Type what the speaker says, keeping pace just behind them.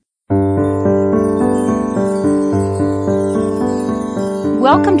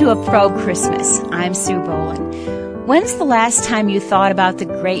Welcome to A Probe Christmas. I'm Sue Boland. When's the last time you thought about the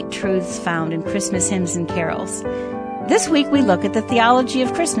great truths found in Christmas hymns and carols? This week we look at the theology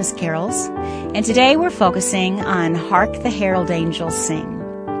of Christmas carols, and today we're focusing on Hark the Herald Angels Sing.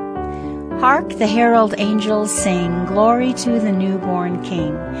 Hark the herald angels sing, glory to the newborn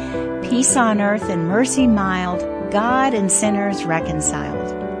King. Peace on earth and mercy mild, God and sinners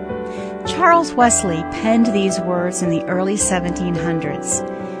reconciled. Charles Wesley penned these words in the early 1700s,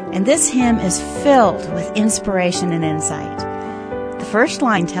 and this hymn is filled with inspiration and insight. The first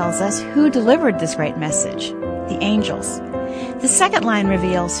line tells us who delivered this great message, the angels. The second line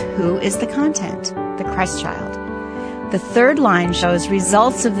reveals who is the content, the Christ child. The third line shows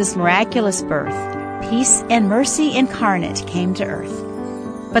results of this miraculous birth. Peace and mercy incarnate came to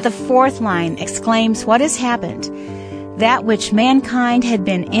earth. But the fourth line exclaims what has happened, that which mankind had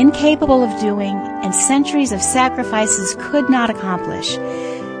been incapable of doing and centuries of sacrifices could not accomplish.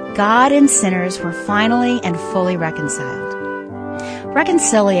 God and sinners were finally and fully reconciled.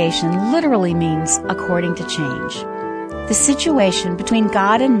 Reconciliation literally means according to change. The situation between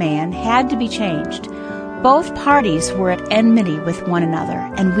God and man had to be changed. Both parties were at enmity with one another,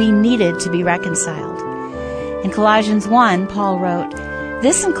 and we needed to be reconciled. In Colossians 1, Paul wrote,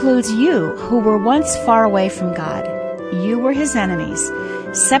 "This includes you who were once far away from God. You were his enemies,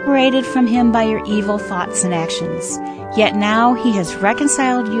 separated from him by your evil thoughts and actions. Yet now he has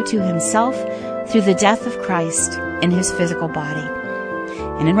reconciled you to himself through the death of Christ in his physical body."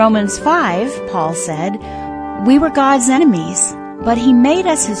 And in Romans 5, Paul said, "We were God's enemies, but he made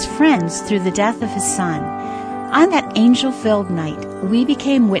us his friends through the death of his Son." On that angel-filled night, we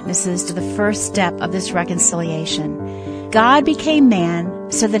became witnesses to the first step of this reconciliation. God became man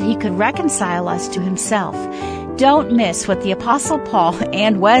so that he could reconcile us to himself. Don't miss what the Apostle Paul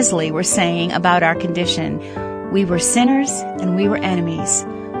and Wesley were saying about our condition. We were sinners and we were enemies,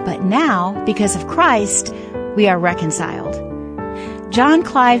 but now, because of Christ, we are reconciled. Jon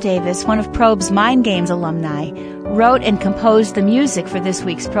Clive Davis, one of Probe's Mind Games alumni, wrote and composed the music for this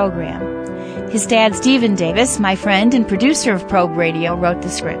week's program. His dad, Stephen Davis, my friend and producer of Probe Radio, wrote the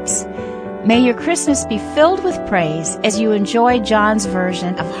scripts. May your Christmas be filled with praise as you enjoy John's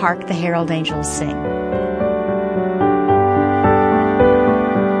version of Hark the Herald Angels Sing.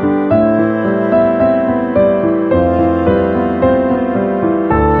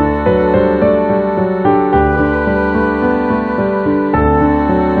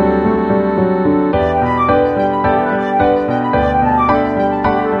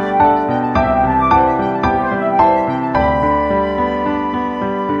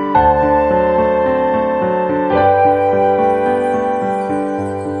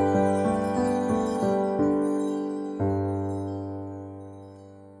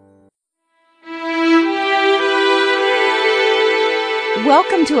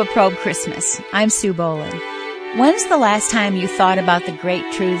 Welcome to A Probe Christmas. I'm Sue Boland. When's the last time you thought about the great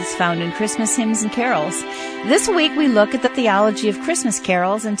truths found in Christmas hymns and carols? This week we look at the theology of Christmas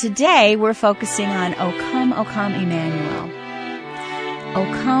carols, and today we're focusing on O Come, Emmanuel. O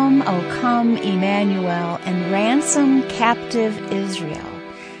come, Emmanuel, and ransom captive Israel,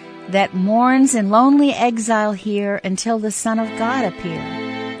 that mourns in lonely exile here until the Son of God appear.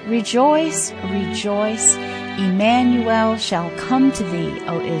 Rejoice, rejoice, Emmanuel shall come to thee,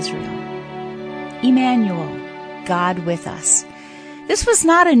 O Israel. Emmanuel, God with us. This was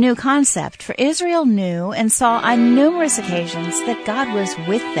not a new concept, for Israel knew and saw on numerous occasions that God was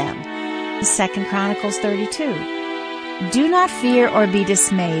with them. 2 Chronicles 32. Do not fear or be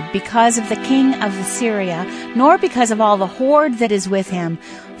dismayed because of the king of Assyria, nor because of all the horde that is with him,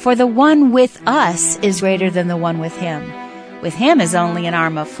 for the one with us is greater than the one with him. With him is only an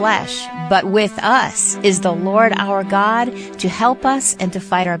arm of flesh, but with us is the Lord our God to help us and to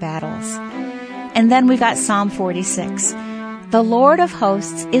fight our battles. And then we've got Psalm 46. The Lord of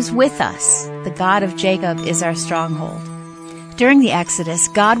hosts is with us. The God of Jacob is our stronghold. During the Exodus,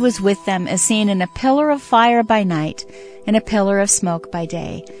 God was with them as seen in a pillar of fire by night and a pillar of smoke by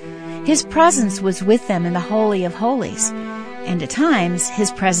day. His presence was with them in the Holy of Holies, and at times his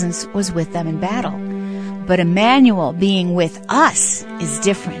presence was with them in battle. But Emmanuel being with us is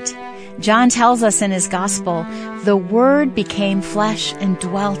different. John tells us in his gospel, the Word became flesh and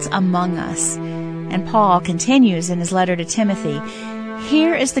dwelt among us. And Paul continues in his letter to Timothy,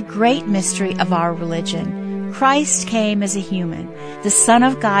 here is the great mystery of our religion. Christ came as a human. The Son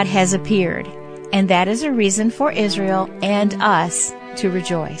of God has appeared, and that is a reason for Israel and us to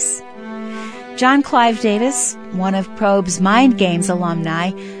rejoice. Jon Clive Davis, one of Probe's Mind Games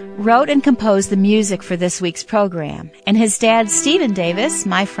alumni, wrote and composed the music for this week's program, and his dad, Stephen Davis,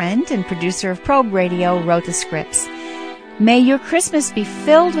 my friend and producer of Probe Radio, wrote the scripts. May your Christmas be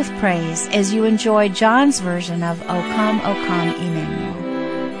filled with praise as you enjoy Jon's version of O Come, Emmanuel.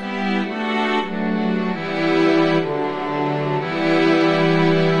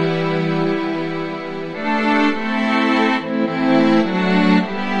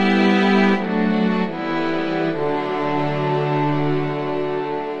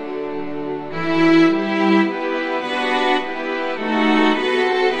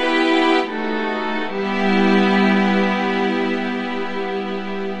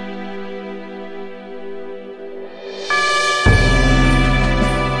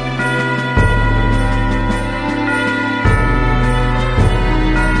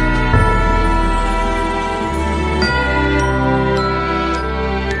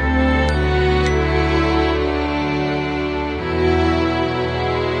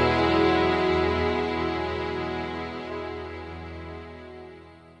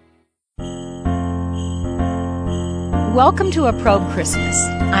 Welcome to A Probe Christmas.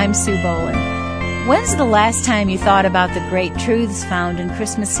 I'm Sue Boland. When's the last time you thought about the great truths found in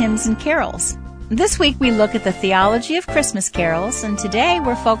Christmas hymns and carols? This week we look at the theology of Christmas carols, and today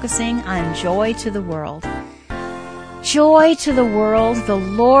we're focusing on joy to the world. Joy to the world, the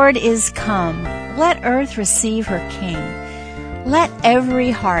Lord is come. Let earth receive her King. Let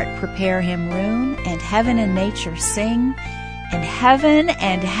every heart prepare him room, and heaven and nature sing. And heaven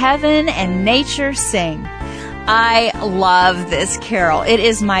and nature sing. I love this carol. It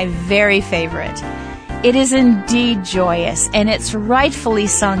is my very favorite. It is indeed joyous, and it's rightfully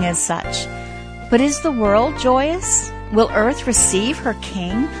sung as such. But is the world joyous? Will earth receive her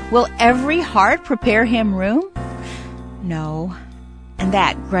King? Will every heart prepare him room? No, and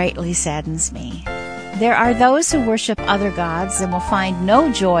that greatly saddens me. There are those who worship other gods and will find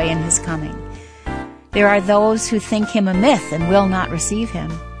no joy in his coming. There are those who think him a myth and will not receive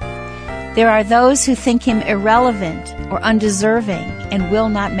him. There are those who think him irrelevant or undeserving and will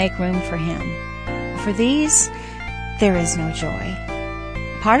not make room for him. For these, there is no joy.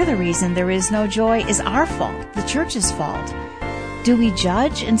 Part of the reason there is no joy is our fault, the church's fault. Do we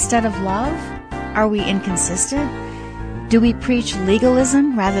judge instead of love? Are we inconsistent? Do we preach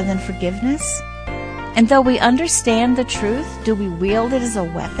legalism rather than forgiveness? And though we understand the truth, do we wield it as a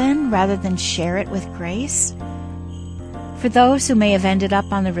weapon rather than share it with grace? For those who may have ended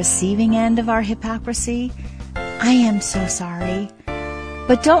up on the receiving end of our hypocrisy, I am so sorry.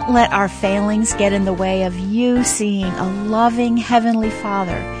 But don't let our failings get in the way of you seeing a loving Heavenly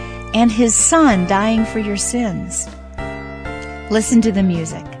Father and His Son dying for your sins. Listen to the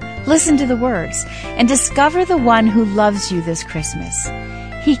music, listen to the words, and discover the one who loves you this Christmas.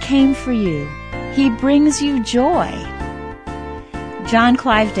 He came for you. He brings you joy. Jon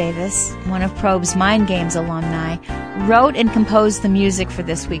Clive Davis, one of Probe's Mind Games alumni, wrote and composed the music for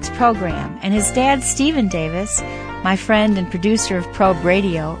this week's program, and his dad, Stephen Davis, my friend and producer of Probe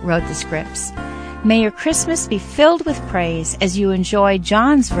Radio, wrote the scripts. May your Christmas be filled with praise as you enjoy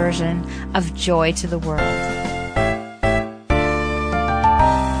Jon's version of Joy to the World.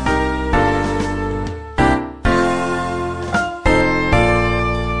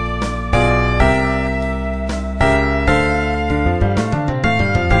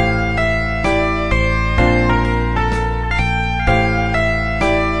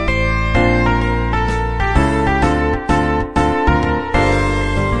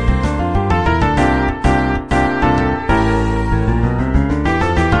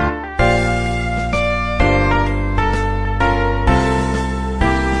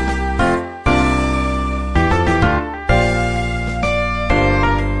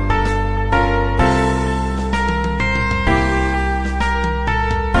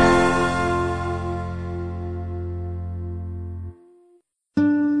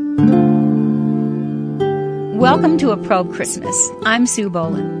 Welcome to A Probe Christmas. I'm Sue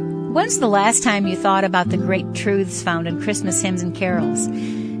Boland. When's the last time you thought about the great truths found in Christmas hymns and carols?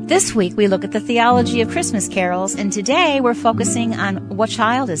 This week we look at the theology of Christmas carols, and today we're focusing on what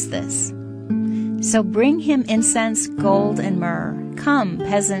child is this? So bring him incense, gold, and myrrh. Come,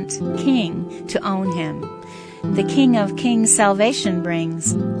 peasant king, to own him. The King of Kings salvation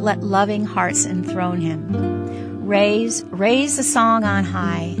brings. Let loving hearts enthrone him. Raise a song on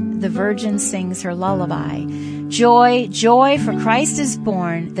high. The virgin sings her lullaby. Joy, joy, for Christ is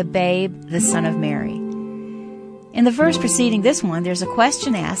born, the babe, the Son of Mary. In the verse preceding this one, there's a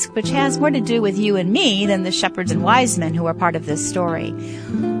question asked which has more to do with you and me than the shepherds and wise men who are part of this story.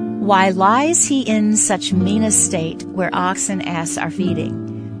 Why lies he in such mean estate where oxen and ass are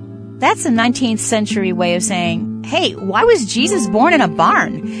feeding? That's a 19th century way of saying, hey, why was Jesus born in a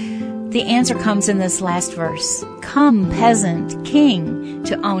barn? The answer comes in this last verse. Come, peasant, king,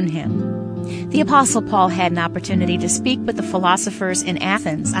 to own him. The Apostle Paul had an opportunity to speak with the philosophers in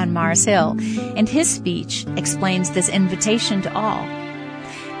Athens on Mars Hill, and his speech explains this invitation to all.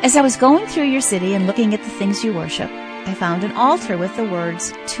 As I was going through your city and looking at the things you worship, I found an altar with the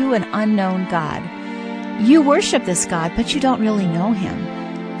words, "To an unknown God." You worship this God, but you don't really know him.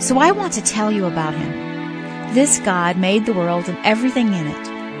 So I want to tell you about him. This God made the world and everything in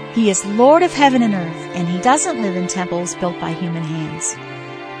it. He is Lord of heaven and earth, and he doesn't live in temples built by human hands.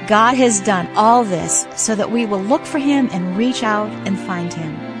 God has done all this so that we will look for him and reach out and find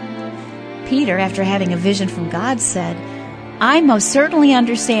him. Peter, after having a vision from God, said, "I most certainly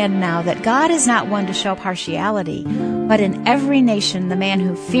understand now that God is not one to show partiality, but in every nation the man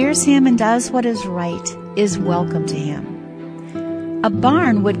who fears him and does what is right is welcome to him." A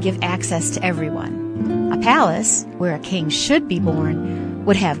barn would give access to everyone. A palace, where a king should be born,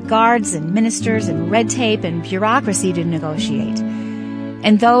 would have guards and ministers and red tape and bureaucracy to negotiate.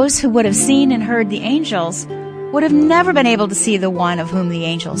 And those who would have seen and heard the angels would have never been able to see the one of whom the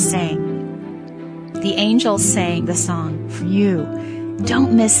angels sang. The angels sang the song for you.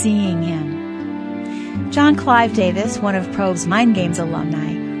 Don't miss seeing him. Jon Clive Davis, one of Probe's Mind Games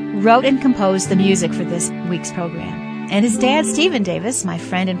alumni, wrote and composed the music for this week's program. And his dad, Stephen Davis, my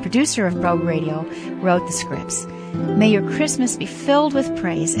friend and producer of Probe Radio, wrote the scripts. May your Christmas be filled with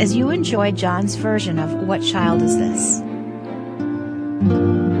praise as you enjoy John's version of What Child Is This?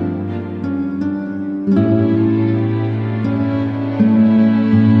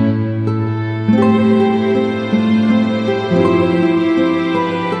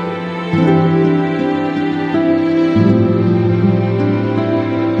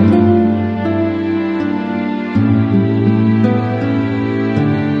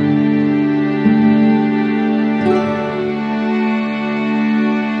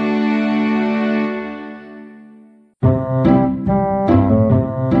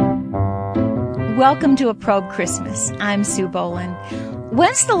 Welcome to A Probe Christmas. I'm Sue Boland.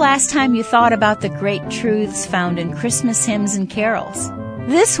 When's the last time you thought about the great truths found in Christmas hymns and carols?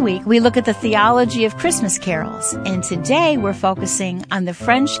 This week, we look at the theology of Christmas carols, and today we're focusing on the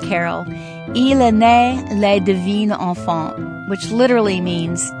French carol, Il est né le divin enfant, which literally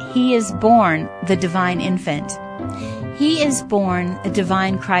means, He is born, the divine infant. He is born, the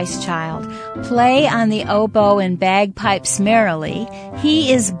divine Christ child. Play on the oboe and bagpipes merrily.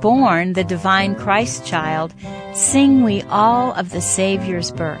 He is born, the divine Christ child. Sing we all of the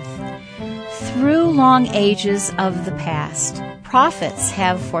Savior's birth. Through long ages of the past, prophets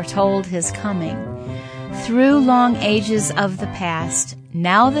have foretold his coming. Through long ages of the past,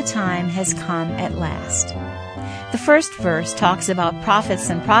 now the time has come at last. The first verse talks about prophets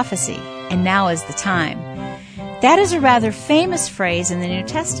and prophecy, and now is the time. That is a rather famous phrase in the New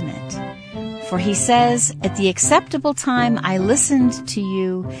Testament. For he says, "At the acceptable time I listened to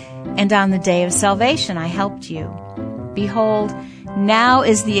you, and on the day of salvation I helped you. Behold, now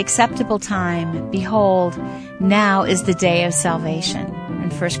is the acceptable time. Behold, now is the day of salvation."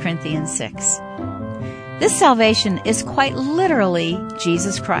 In 1 Corinthians 6. This salvation is quite literally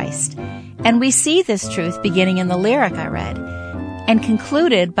Jesus Christ, and we see this truth beginning in the lyric I read, and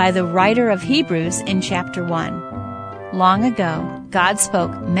concluded by the writer of Hebrews in chapter 1. Long ago, God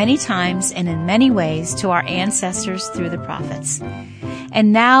spoke many times and in many ways to our ancestors through the prophets.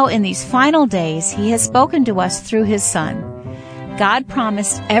 And now, in these final days, He has spoken to us through His Son. God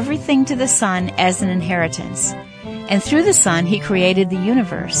promised everything to the Son as an inheritance. And through the Son, He created the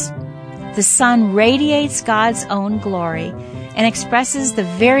universe. The Son radiates God's own glory and expresses the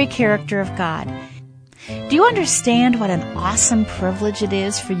very character of God. Do you understand what an awesome privilege it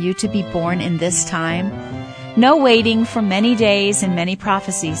is for you to be born in this time? No waiting for many days and many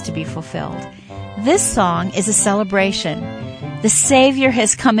prophecies to be fulfilled. This song is a celebration. The Savior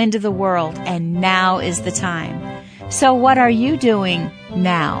has come into the world, and now is the time. So what are you doing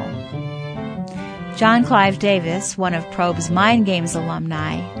now? Jon Clive Davis, one of Probe's Mind Games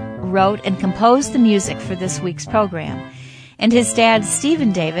alumni, wrote and composed the music for this week's program. And his dad,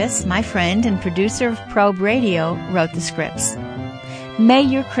 Stephen Davis, my friend and producer of Probe Radio, wrote the scripts. May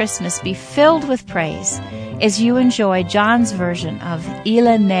your Christmas be filled with praise as you enjoy John's version of Il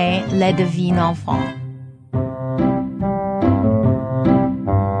est né le divin enfant.